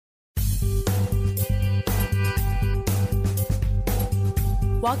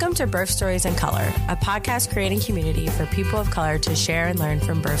Welcome to Birth Stories in Color, a podcast creating community for people of color to share and learn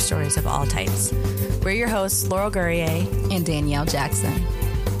from birth stories of all types. We're your hosts, Laurel Gourrier and Danielle Jackson.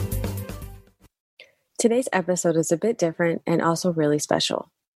 Today's episode is a bit different and also really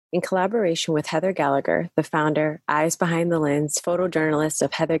special. In collaboration with Heather Gallagher, the founder, Eyes Behind the Lens, photojournalist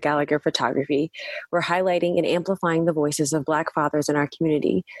of Heather Gallagher Photography, we're highlighting and amplifying the voices of Black fathers in our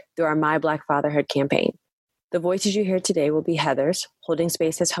community through our My Black Fatherhood campaign. The voices you hear today will be Heather's, holding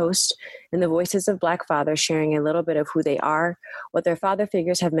space as host, and the voices of Black fathers sharing a little bit of who they are, what their father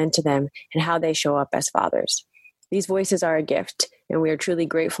figures have meant to them, and how they show up as fathers. These voices are a gift, and we are truly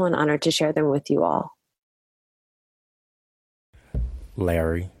grateful and honored to share them with you all.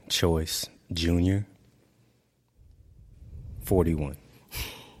 Larry Choice Jr., 41.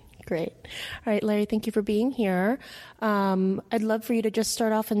 Great. All right, Larry, thank you for being here. I'd love for you to just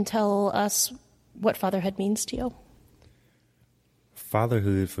start off and tell us what fatherhood means to you.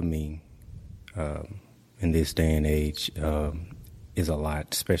 Fatherhood for me, in this day and age, is a lot,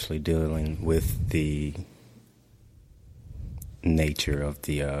 especially dealing with the nature of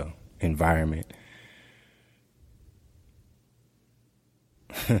the environment.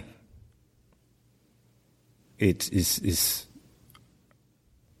 It's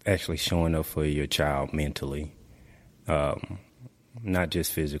actually showing up for your child mentally, not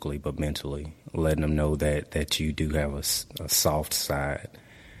just physically, but mentally, letting them know that you do have a soft side,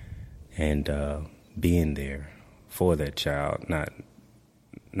 and being there for that child,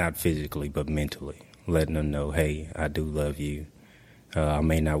 not physically, but mentally, letting them know, hey, I do love you. I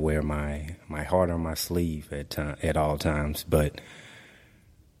may not wear my heart on my sleeve at all times, but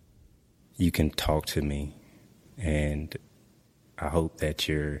you can talk to me, and I hope that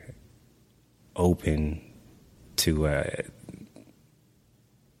you're open to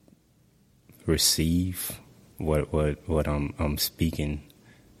receive what I'm speaking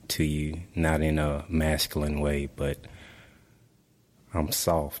to you, not in a masculine way, but I'm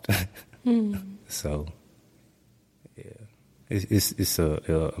soft. So yeah, it's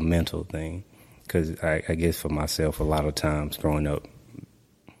a mental thing, because I guess for myself, a lot of times growing up,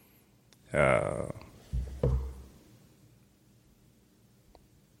 I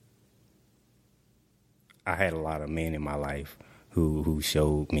had a lot of men in my life who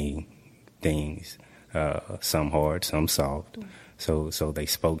showed me things, some hard, some soft. So they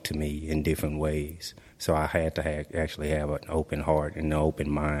spoke to me in different ways. So I had to actually have an open heart and an open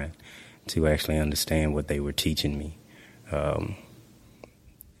mind to actually understand what they were teaching me.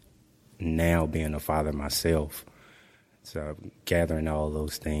 Now being a father myself, so gathering all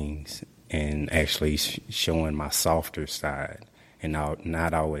those things and actually showing my softer side, and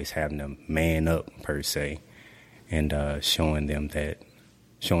not always having to man up per se, and showing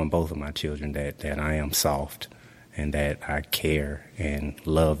both of my children that I am soft and that I care and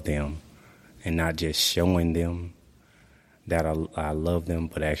love them, and not just showing them that I love them,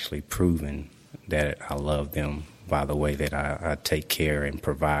 but actually proving that I love them by the way that I take care and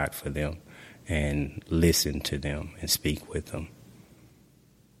provide for them and listen to them and speak with them.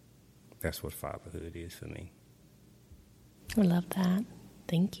 That's what fatherhood is for me. I love that.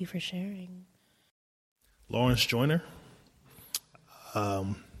 Thank you for sharing. Lawrence Joyner.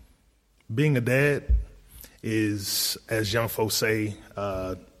 Being a dad is, as young folks say,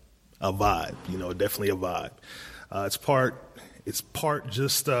 a vibe. Definitely a vibe. It's part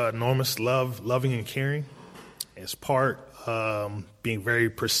just enormous loving and caring. It's part being very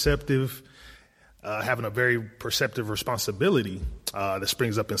perceptive, having a very perceptive responsibility that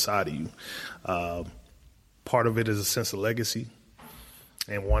springs up inside of you. Part of it is a sense of legacy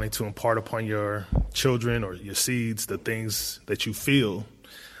and wanting to impart upon your children or your seeds the things that you feel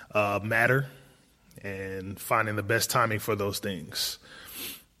matter, and finding the best timing for those things.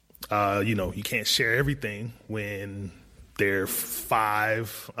 You can't share everything when they're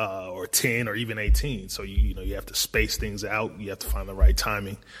 5 or 10 or even 18. So, you have to space things out. You have to find the right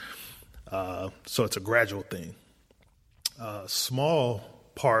timing. So it's a gradual thing. Small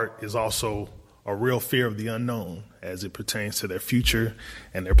part is also a real fear of the unknown as it pertains to their future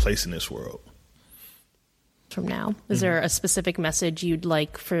and their place in this world. From now, is there a specific message you'd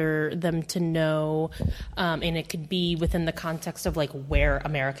like for them to know? And it could be within the context of like where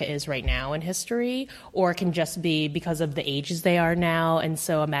America is right now in history, or it can just be because of the ages they are now. And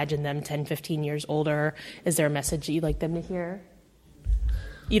so imagine them 10, 15 years older. Is there a message that you'd like them to hear?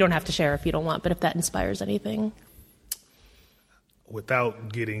 You don't have to share if you don't want, but if that inspires anything.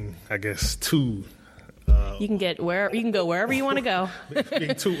 Without getting, I guess, too... you can go wherever you want to go.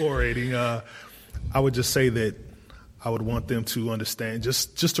 Being too orating, I would just say that I would want them to understand,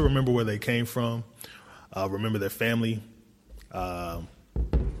 just to remember where they came from, remember their family,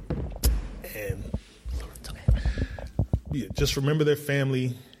 just remember their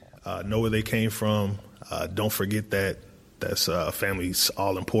family, know where they came from. Don't forget that family's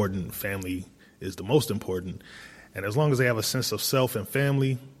all important. Family is the most important. And as long as they have a sense of self and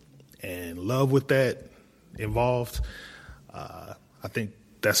family and love with that involved, I think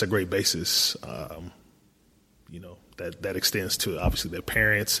that's a great basis, that extends to obviously their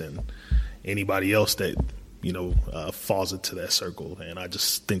parents and anybody else that, falls into that circle. And I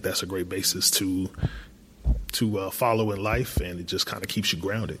just think that's a great basis to follow in life, and it just kind of keeps you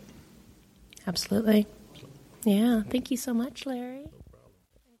grounded. Absolutely. Yeah. Thank you so much, Larry.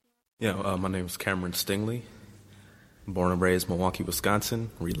 Yeah, my name is Cameron Stingley. Born and raised Milwaukee, Wisconsin,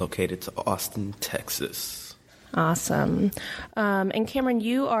 relocated to Austin, Texas. Awesome. And Cameron,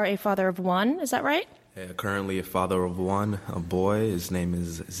 you are a father of one, is that right? Yeah, currently a father of one, a boy. His name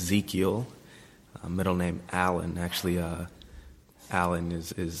is Ezekiel, middle name Alan. Actually, Alan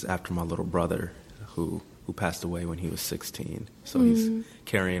is after my little brother who passed away when he was 16. So he's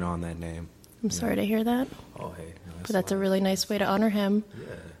carrying on that name. I'm sorry to hear that. Oh, hey. No, but that's a really nice way to honor him.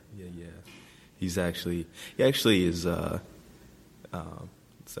 Yeah. He actually is, it's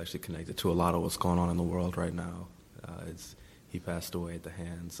actually connected to a lot of what's going on in the world right now. He passed away at the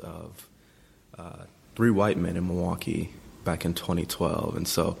hands of 3 white men in Milwaukee back in 2012. And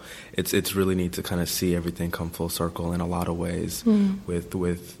so it's really neat to kind of see everything come full circle in a lot of ways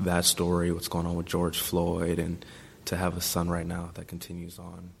with that story, what's going on with George Floyd, and to have a son right now that continues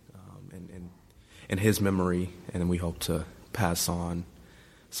on in his memory. And we hope to pass on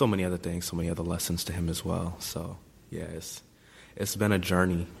so many other things, so many other lessons to him as well. So, yeah, it's been a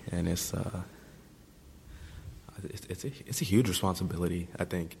journey, and it's a huge responsibility, I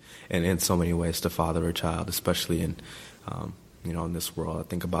think, and in so many ways to father a child, especially in in this world. I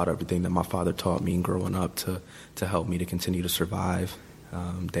think about everything that my father taught me growing up to help me to continue to survive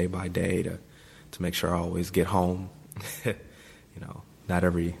day by day, to make sure I always get home. Not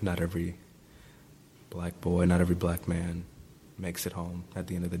every black boy, not every black man makes it home at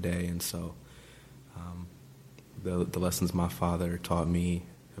the end of the day. And so the lessons my father taught me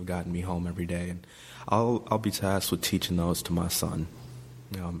have gotten me home every day. And I'll be tasked with teaching those to my son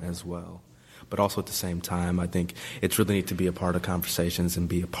as well. But also at the same time, I think it's really neat to be a part of conversations and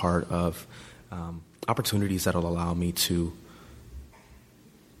be a part of opportunities that will allow me to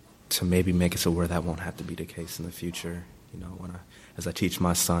maybe make it so where that won't have to be the case in the future. As I teach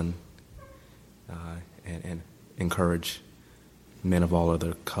my son and encourage men of all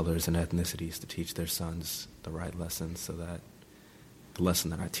other colors and ethnicities to teach their sons the right lessons, so that the lesson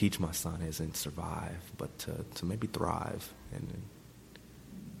that I teach my son isn't survive, but to maybe thrive and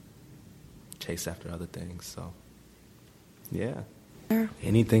chase after other things. So, yeah.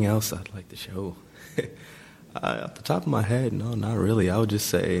 Anything else I'd like to show? Off the top of my head, no, not really. I would just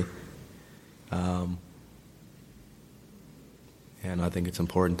say, and I think it's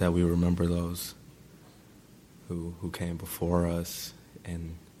important that we remember those who came before us,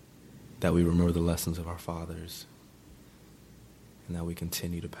 and that we remember the lessons of our fathers, and that we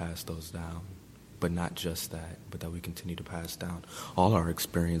continue to pass those down. But not just that, but that we continue to pass down all our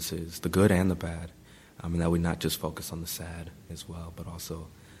experiences, the good and the bad, and that we not just focus on the sad as well, but also,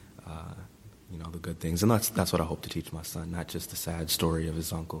 the good things. And that's what I hope to teach my son, not just the sad story of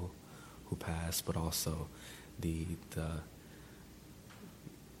his uncle who passed, but also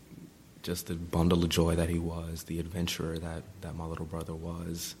just the bundle of joy that he was, the adventurer that my little brother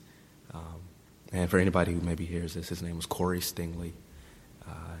was. And for anybody who maybe hears this, his name was Corey Stingley.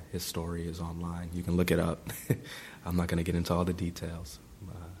 His story is online. You can look it up. I'm not going to get into all the details.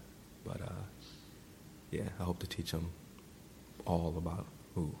 But I hope to teach him all about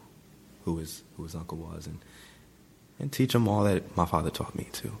who his uncle was, and teach him all that my father taught me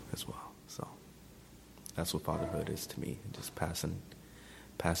too as well. So that's what fatherhood is to me, just passing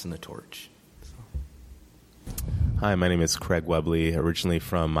the torch. So. Hi, my name is Craig Webley, originally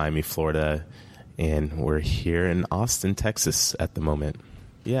from Miami, Florida, and we're here in Austin, Texas at the moment.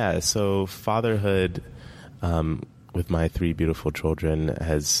 Yeah, so fatherhood with my 3 beautiful children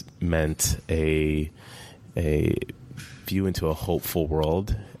has meant a view into a hopeful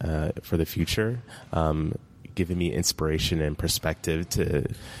world for the future, giving me inspiration and perspective to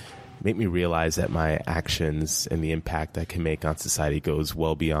make me realize that my actions and the impact I can make on society goes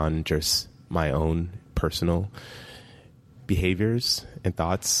well beyond just my own personal behaviors and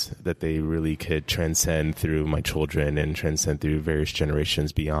thoughts, that they really could transcend through my children and transcend through various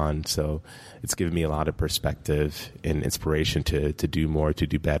generations beyond. So it's given me a lot of perspective and inspiration to do more, to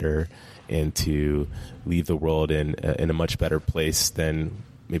do better, and to leave the world in a much better place than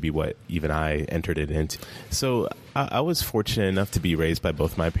maybe what even I entered it into. So I was fortunate enough to be raised by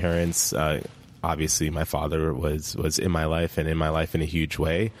both my parents. obviously my father was in my life and in my life in a huge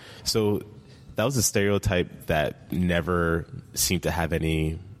way. So that was a stereotype that never seemed to have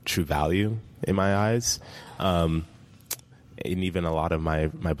any true value in my eyes. And even a lot of my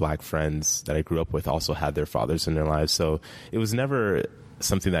black friends that I grew up with also had their fathers in their lives. So it was never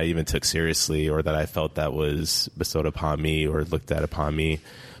something that I even took seriously or that I felt that was bestowed upon me or looked at upon me.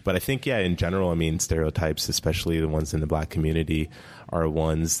 But I think, yeah, in general, I mean, stereotypes, especially the ones in the black community, are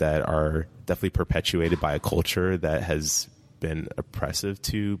ones that are definitely perpetuated by a culture that has been oppressive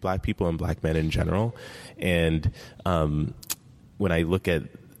to black people and black men in general. And when I look at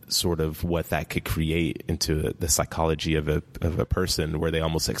sort of what that could create into the psychology of a person, where they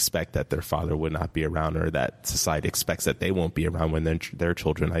almost expect that their father would not be around, or that society expects that they won't be around when they're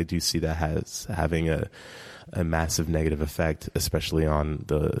children, I do see that as having a massive negative effect, especially on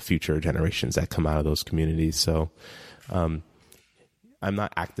the future generations that come out of those communities. So I'm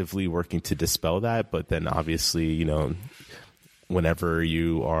not actively working to dispel that, but then obviously, you know, whenever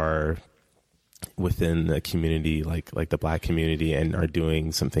you are within a community like the black community and are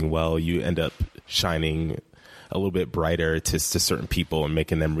doing something well, you end up shining a little bit brighter to certain people and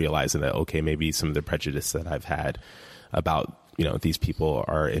making them realize that, okay, maybe some of the prejudice that I've had about, you know, these people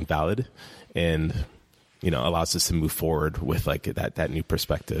are invalid, and, you know, allows us to move forward with like that new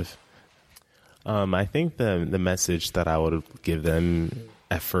perspective. I think the message that I would give them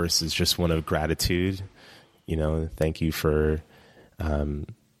at first is just one of gratitude. You know, thank you for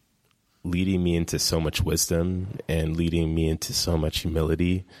leading me into so much wisdom and leading me into so much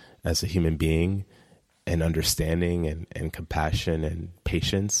humility as a human being, and understanding and compassion and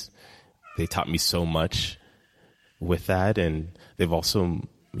patience. They taught me so much with that. And they've also,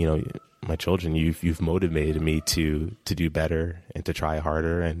 you know, my children, you've motivated me to do better and to try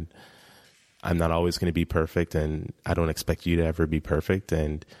harder. And I'm not always going to be perfect, and I don't expect you to ever be perfect.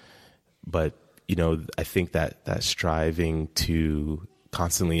 But, you know, I think that striving to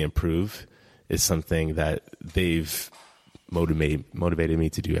constantly improve is something that they've motivated me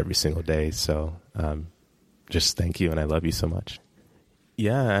to do every single day. So just thank you, and I love you so much.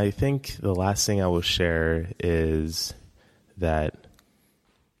 Yeah, I think the last thing I will share is that,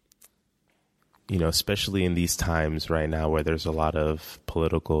 you know, especially in these times right now where there's a lot of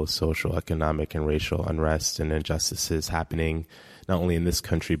political, social, economic, and racial unrest and injustices happening, not only in this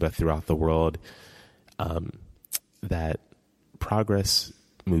country but throughout the world, that progress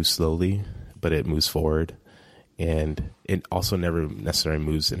moves slowly, but it moves forward. And it also never necessarily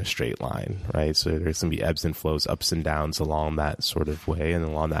moves in a straight line, right? So there's going to be ebbs and flows, ups and downs along that sort of way and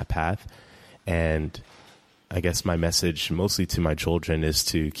along that path. And I guess my message mostly to my children is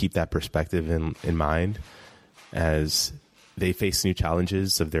to keep that perspective in mind as they face new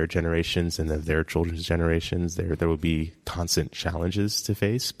challenges of their generations and of their children's generations. There will be constant challenges to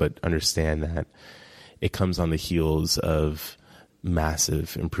face, but understand that it comes on the heels of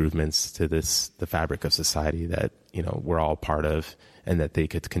massive improvements to the fabric of society that, you know, we're all part of, and that they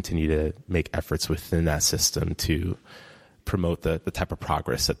could continue to make efforts within that system to promote the type of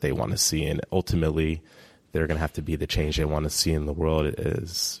progress that they want to see. And ultimately, they're going to have to be the change they want to see in the world.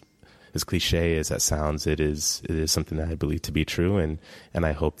 As cliche as that sounds, it is something that I believe to be true. And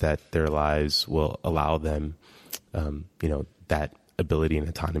I hope that their lives will allow them, you know, that ability and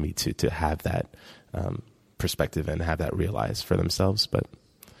autonomy to have that, perspective and have that realized for themselves. But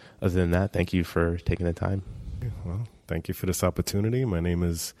other than that, thank you for taking the time. Well, thank you for this opportunity. My name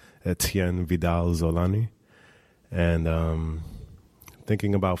is Etienne Vidal Zolani, and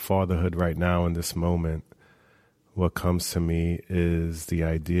thinking about fatherhood right now in this moment, what comes to me is the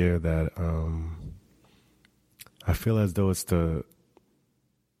idea that I feel as though it's the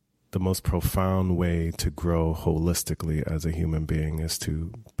most profound way to grow holistically as a human being is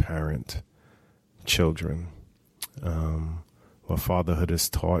to parent children. What fatherhood has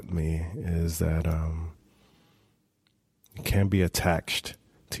taught me is that you can't be attached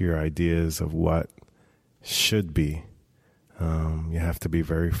to your ideas of what should be. You have to be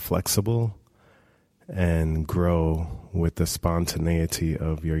very flexible and grow with the spontaneity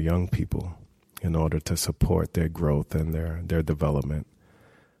of your young people in order to support their growth and their development.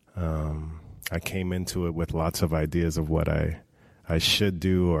 I came into it with lots of ideas of what I should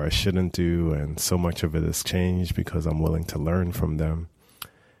do or I shouldn't do, and so much of it has changed because I'm willing to learn from them.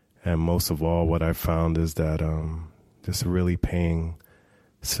 And most of all, what I found is that just really paying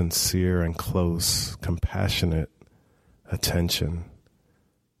sincere and close, compassionate attention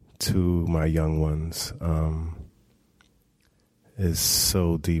to my young ones is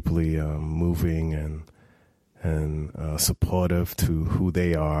so deeply moving and supportive to who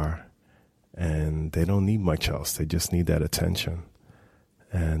they are. And they don't need much else. They just need that attention.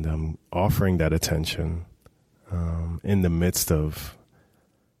 and offering that attention in the midst of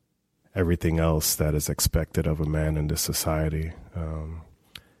everything else that is expected of a man in this society,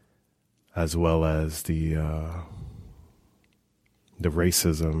 as well as the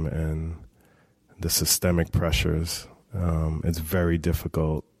racism and the systemic pressures. It's very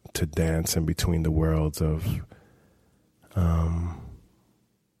difficult to dance in between the worlds of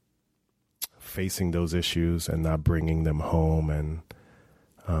facing those issues and not bringing them home, and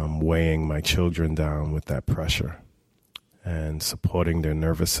weighing my children down with that pressure, and supporting their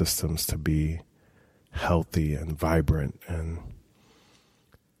nervous systems to be healthy and vibrant, and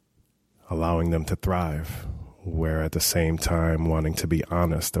allowing them to thrive, where at the same time wanting to be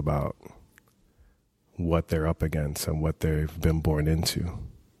honest about what they're up against and what they've been born into.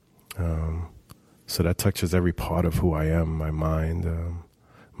 So that touches every part of who I am, my mind,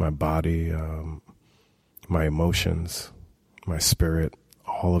 my body, my emotions, my spirit.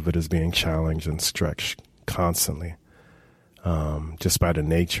 All of it is being challenged and stretched constantly, just by the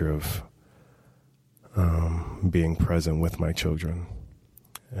nature of being present with my children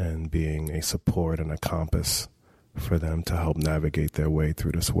and being a support and a compass for them to help navigate their way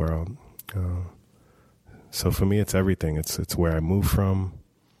through this world. So for me, it's everything. It's where I move from.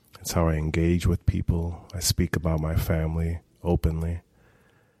 It's how I engage with people. I speak about my family openly,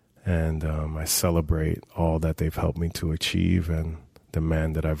 and I celebrate all that they've helped me to achieve and the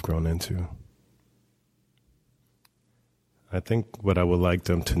man that I've grown into. I think what I would like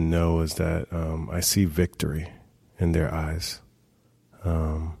them to know is that I see victory in their eyes.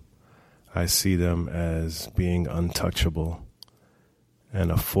 I see them as being untouchable and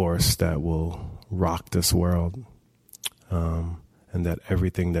a force that will rock this world, and that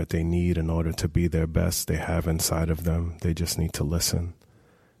everything that they need in order to be their best, they have inside of them. They just need to listen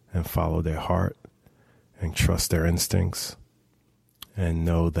and follow their heart and trust their instincts and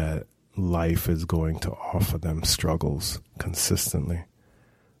know that life is going to offer them struggles consistently,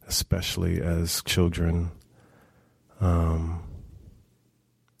 especially as children who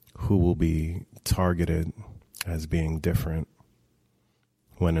will be targeted as being different,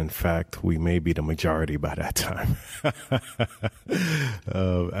 when in fact we may be the majority by that time.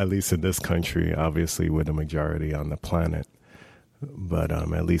 At least in this country, obviously we're the majority on the planet. But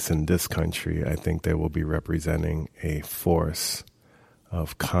at least in this country, I think they will be representing a force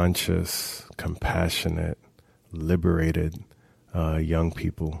of conscious, compassionate, liberated young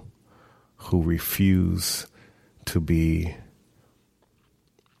people who refuse to be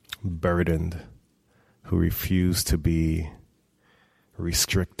burdened, who refuse to be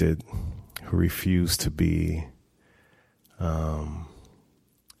restricted, who refuse to be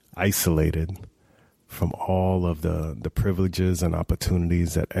isolated from all of the privileges and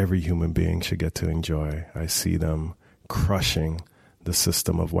opportunities that every human being should get to enjoy. I see them crushing the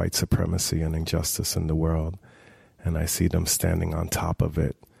system of white supremacy and injustice in the world, and I see them standing on top of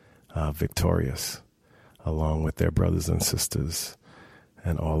it, victorious, along with their brothers and sisters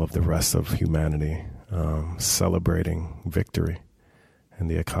and all of the rest of humanity, celebrating victory and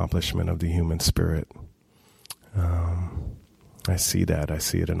the accomplishment of the human spirit. I see that. I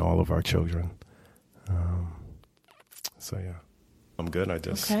see it in all of our children. So yeah, I'm good.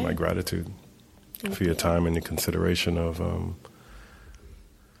 My gratitude for your time and your consideration of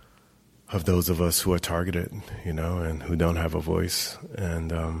those of us who are targeted, and who don't have a voice,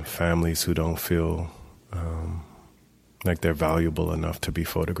 and families who don't feel like they're valuable enough to be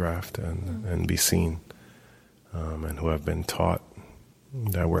photographed and be seen, and who have been taught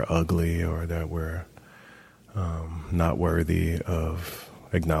that we're ugly or that we're not worthy of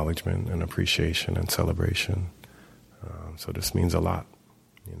acknowledgement and appreciation and celebration. So this means a lot,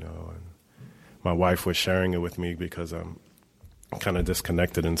 and my wife was sharing it with me because I'm kind of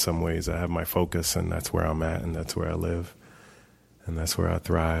disconnected in some ways. I have my focus, and that's where I'm at, and that's where I live, and that's where I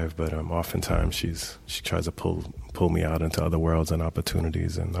thrive. But oftentimes she tries to pull me out into other worlds and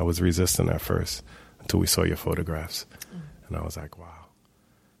opportunities, and I was resistant at first until we saw your photographs, and I was like, wow,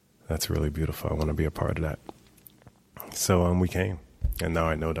 that's really beautiful. I want to be a part of that. So we came, and now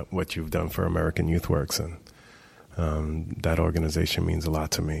I know that what you've done for American Youth Works, and that organization means a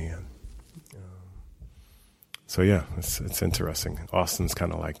lot to me. And, so yeah, it's interesting. Austin's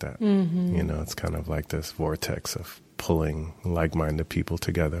kind of like that. Mm-hmm. It's kind of like this vortex of pulling like-minded people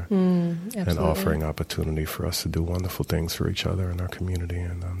together and offering opportunity for us to do wonderful things for each other in our community.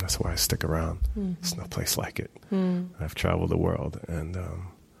 And that's why I stick around. Mm-hmm. There's no place like it. Mm-hmm. I've traveled the world, and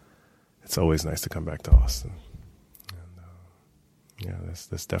it's always nice to come back to Austin. And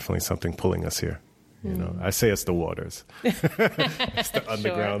there's definitely something pulling us here. I say it's the waters. It's the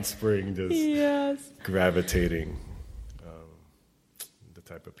underground spring just gravitating the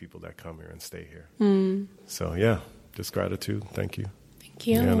type of people that come here and stay here. So, yeah, just gratitude. Thank you. Thank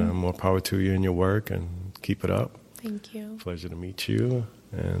you. And more power to you in your work, and keep it up. Thank you. Pleasure to meet you.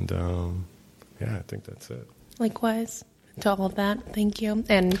 And, I think that's it. Likewise to all of that. Thank you.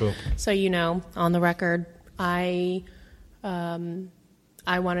 And Cool. so, on the record, I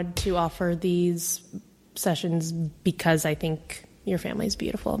wanted to offer these sessions because I think your family is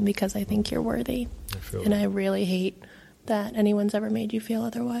beautiful and because I think you're worthy. I really hate that anyone's ever made you feel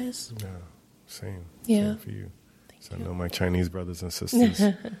otherwise. Yeah, same. Yeah. Same for you. I know my Chinese brothers and sisters,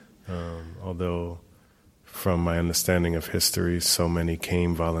 although from my understanding of history, so many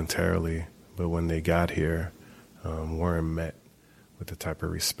came voluntarily, but when they got here, weren't met with the type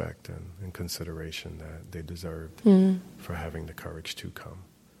of respect and consideration that they deserved for having the courage to come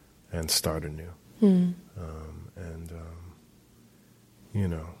and start anew.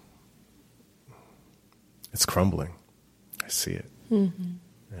 It's crumbling. I see it.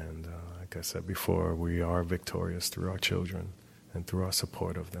 And like I said before, we are victorious through our children and through our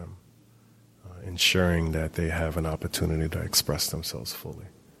support of them, ensuring that they have an opportunity to express themselves fully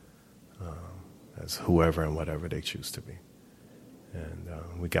as whoever and whatever they choose to be. And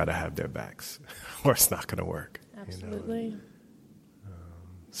we got to have their backs, or it's not going to work. Absolutely.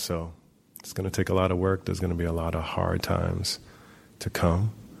 So it's going to take a lot of work. There's going to be a lot of hard times to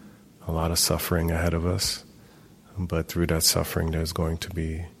come, a lot of suffering ahead of us. But through that suffering, there's going to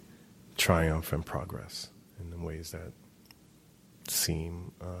be triumph and progress in ways that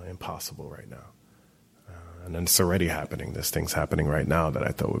seem impossible right now. And it's already happening. There's things happening right now that I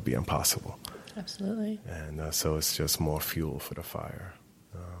thought would be impossible. Absolutely. And so it's just more fuel for the fire.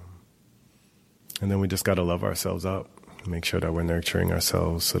 And then we just got to love ourselves up, make sure that we're nurturing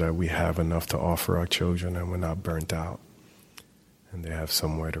ourselves so that we have enough to offer our children and we're not burnt out and they have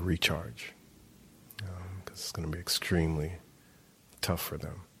somewhere to recharge. Because it's going to be extremely tough for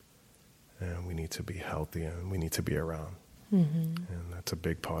them. And we need to be healthy and we need to be around. And that's a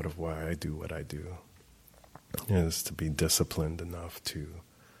big part of why I do what I do, is to be disciplined enough to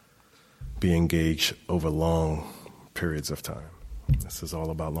be engaged over long periods of time. This is all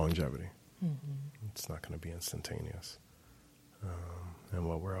about longevity. It's not going to be instantaneous. And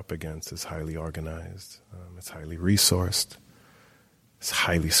what we're up against is highly organized. It's highly resourced. It's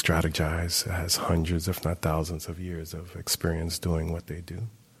highly strategized. It has hundreds, if not thousands, of years of experience doing what they do.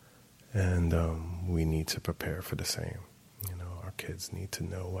 And we need to prepare for the same. Our kids need to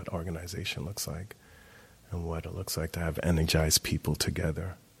know what organization looks like and what it looks like to have energized people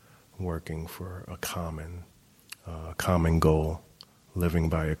together, working for a common goal, living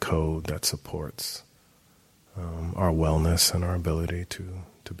by a code that supports our wellness and our ability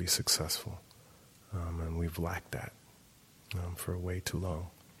to be successful. And we've lacked that for way too long.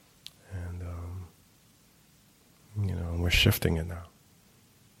 And, we're shifting it now.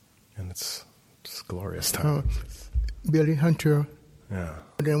 And it's glorious time. Billy Hunter. Yeah.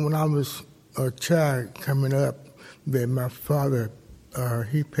 Then when I was a child coming up, then my father,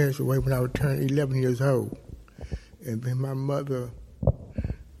 he passed away when I was turned 11 years old. And then my mother,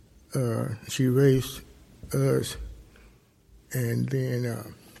 she raised us. And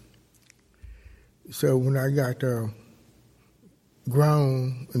then, so when I got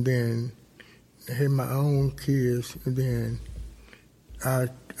grown, and then had my own kids, and then I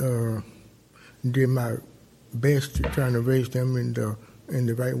did my best to try to raise them in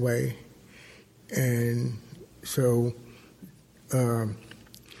the right way. And so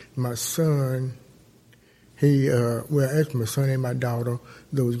my son, actually my son and my daughter,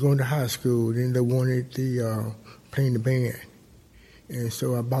 they was going to high school, and they wanted to play in the band. And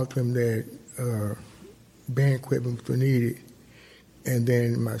so I bought them that band equipment they needed. And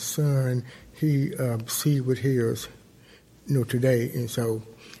then my son, he see with his, today, and so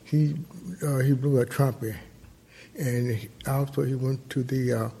he blew a trumpet. And also he went to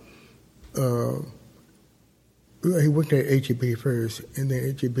he worked at HEB first, and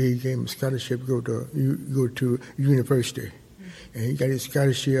then HEB gave him a scholarship to go to university. And he got his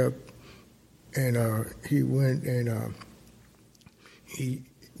scholarship, and he went to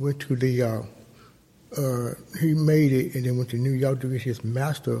he made it, and then went to New York to get his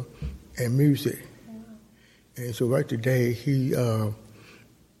master in music. And so right today he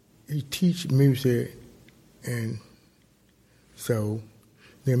teach music. And so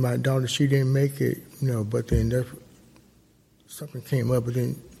then my daughter, she didn't make it, but then something came up, but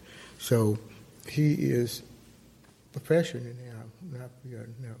then, so he is professional now.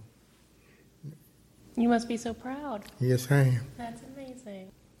 You must be so proud. Yes, I am. That's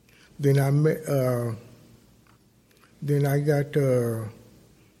amazing. Then I met, then I got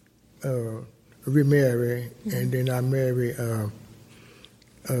remarried, and then I married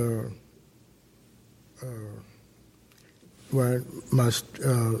well, my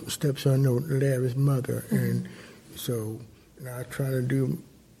stepson know Larry's mother, and so I try to do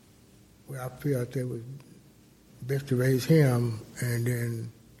what I felt that was best to raise him, and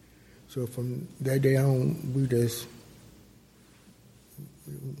then so from that day on,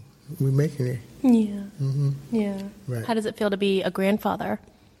 we're making it. Yeah. Mm-hmm. Yeah. Right. How does it feel to be a grandfather?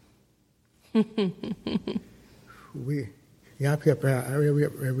 I feel proud. I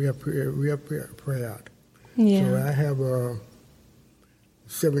real proud. Yeah. So I have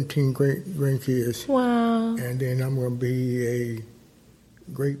 17 grandkids. Wow. And then I'm going to be a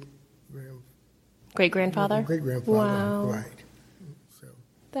great-grandfather? Great-grandfather. Wow. Right. So.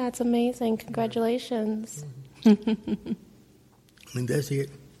 That's amazing. Congratulations. And that's it.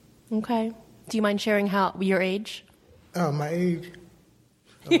 Okay. Do you mind sharing your age? My age?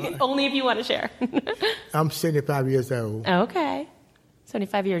 Only if you want to share. I'm 75 years old. Okay.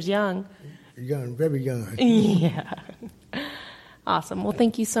 75 years young. Young, very young. Yeah. Awesome. Well,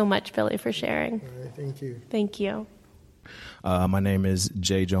 thank you so much, Billy, for sharing. All right, thank you. Thank you. My name is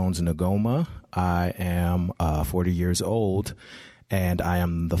Jay Jones Ngoma. I am 40 years old, and I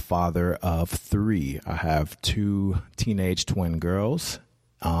am the father of 3. I have 2 teenage twin girls,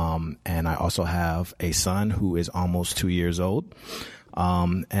 and I also have a son who is almost 2 years old.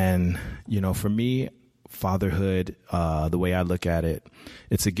 And, for me, fatherhood, the way I look at it,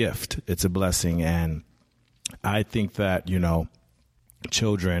 it's a gift. It's a blessing. And I think that,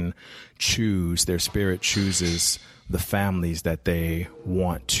 children their spirit chooses the families that they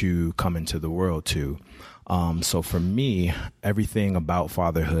want to come into the world to. So for me, everything about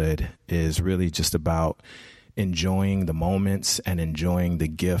fatherhood is really just about enjoying the moments and enjoying the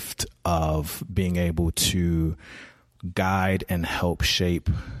gift of being able to guide and help shape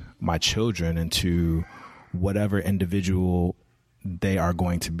my children into whatever individual they are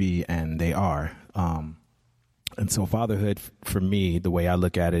going to be, and they are. And so fatherhood, for me, the way I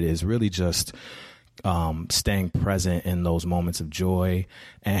look at it is really just staying present in those moments of joy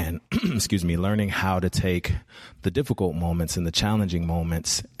and, learning how to take the difficult moments and the challenging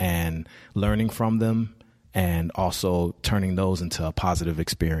moments and learning from them, and also turning those into a positive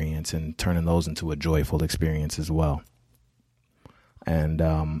experience and turning those into a joyful experience as well. And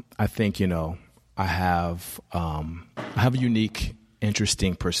I think, I have a unique,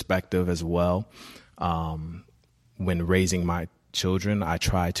 interesting perspective as well. When raising my children, I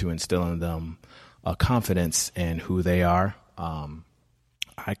try to instill in them a confidence in who they are.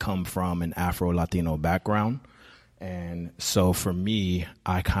 I come from an Afro-Latino background. And so for me,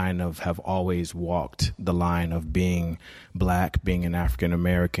 I kind of have always walked the line of being Black, being an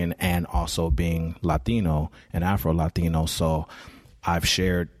African-American, and also being Latino and Afro-Latino. So I've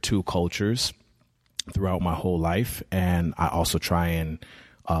shared 2 cultures throughout my whole life. And I also try and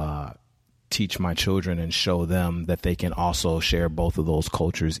teach my children and show them that they can also share both of those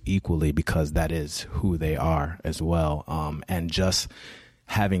cultures equally, because that is who they are as well. And just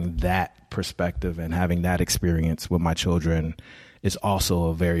having that perspective and having that experience with my children is also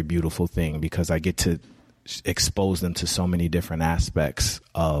a very beautiful thing, because I get to expose them to so many different aspects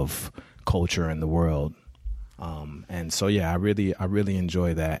of culture in the world. And so, yeah, I really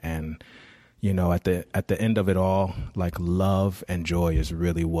enjoy that. And, at the end of it all, like, love and joy is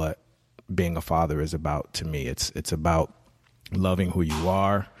really what being a father is about to me. It's about loving who you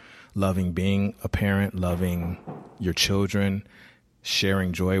are, loving being a parent, loving your children,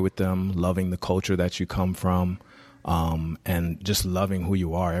 sharing joy with them, loving the culture that you come from, and just loving who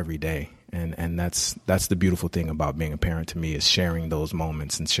you are every day. And that's the beautiful thing about being a parent to me, is sharing those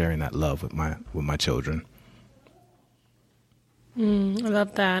moments and sharing that love with my children. I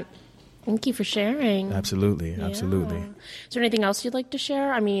love that. Thank you for sharing. Absolutely. Yeah. Absolutely. Is there anything else you'd like to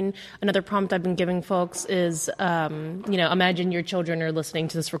share? I mean, another prompt I've been giving folks is, imagine your children are listening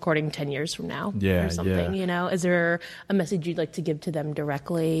to this recording 10 years from now or something, Is there a message you'd like to give to them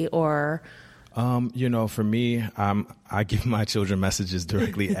directly, or... For me, I give my children messages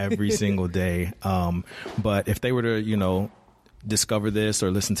directly every single day. But if they were to, discover this or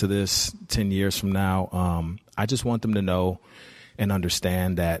listen to this 10 years from now, I just want them to know and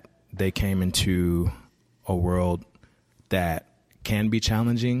understand that they came into a world that can be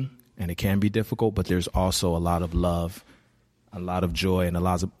challenging and it can be difficult, but there's also a lot of love, a lot of joy, and a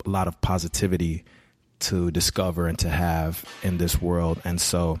lot of positivity to discover and to have in this world. And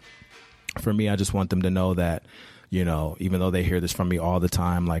so for me, I just want them to know that, even though they hear this from me all the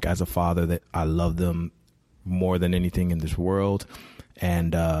time, like, as a father, that I love them more than anything in this world.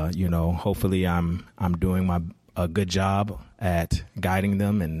 And, hopefully I'm doing a good job at guiding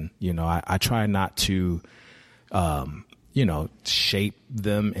them. And, I try not to shape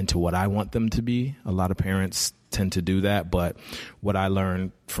them into what I want them to be. A lot of parents tend to do that. But what I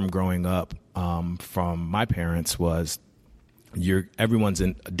learned from growing up from my parents was everyone's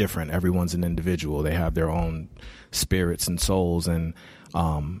different. Everyone's an individual. They have their own spirits and souls. And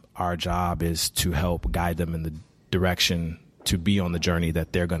our job is to help guide them in the direction to be on the journey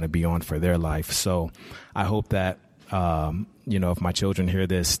that they're going to be on for their life. So I hope that, if my children hear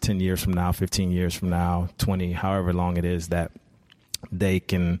this 10 years from now, 15 years from now, 20, however long it is, that they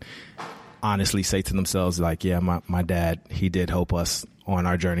can honestly say to themselves, like, yeah, my dad, he did help us on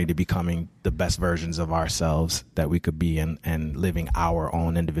our journey to becoming the best versions of ourselves that we could be and living our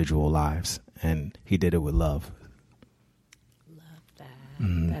own individual lives. And he did it with love. Love that.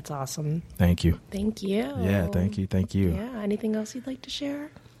 That's awesome. Thank you. Thank you. Yeah, thank you. Yeah. Anything else you'd like to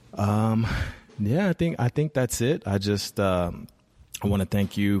share? Yeah, I think that's it. I just I want to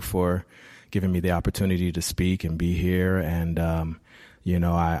thank you for giving me the opportunity to speak and be here. And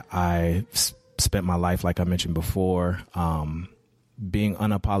I spent my life, like I mentioned before, being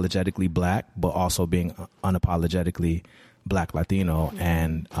unapologetically Black, but also being unapologetically Black Latino.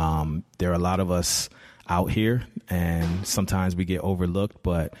 And there are a lot of us out here, and sometimes we get overlooked,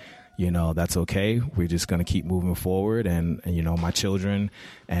 but that's okay. We're just going to keep moving forward. And my children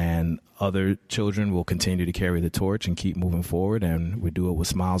and other children will continue to carry the torch and keep moving forward. And we do it with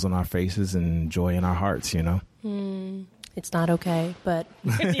smiles on our faces and joy in our hearts, It's not okay, but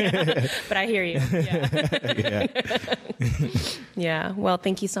but I hear you. Yeah. Yeah. Well,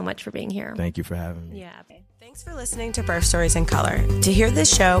 thank you so much for being here. Thank you for having me. Yeah. Thanks for listening to Birth Stories in Color. To hear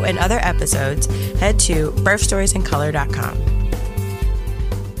this show and other episodes, head to birthstoriesincolor.com.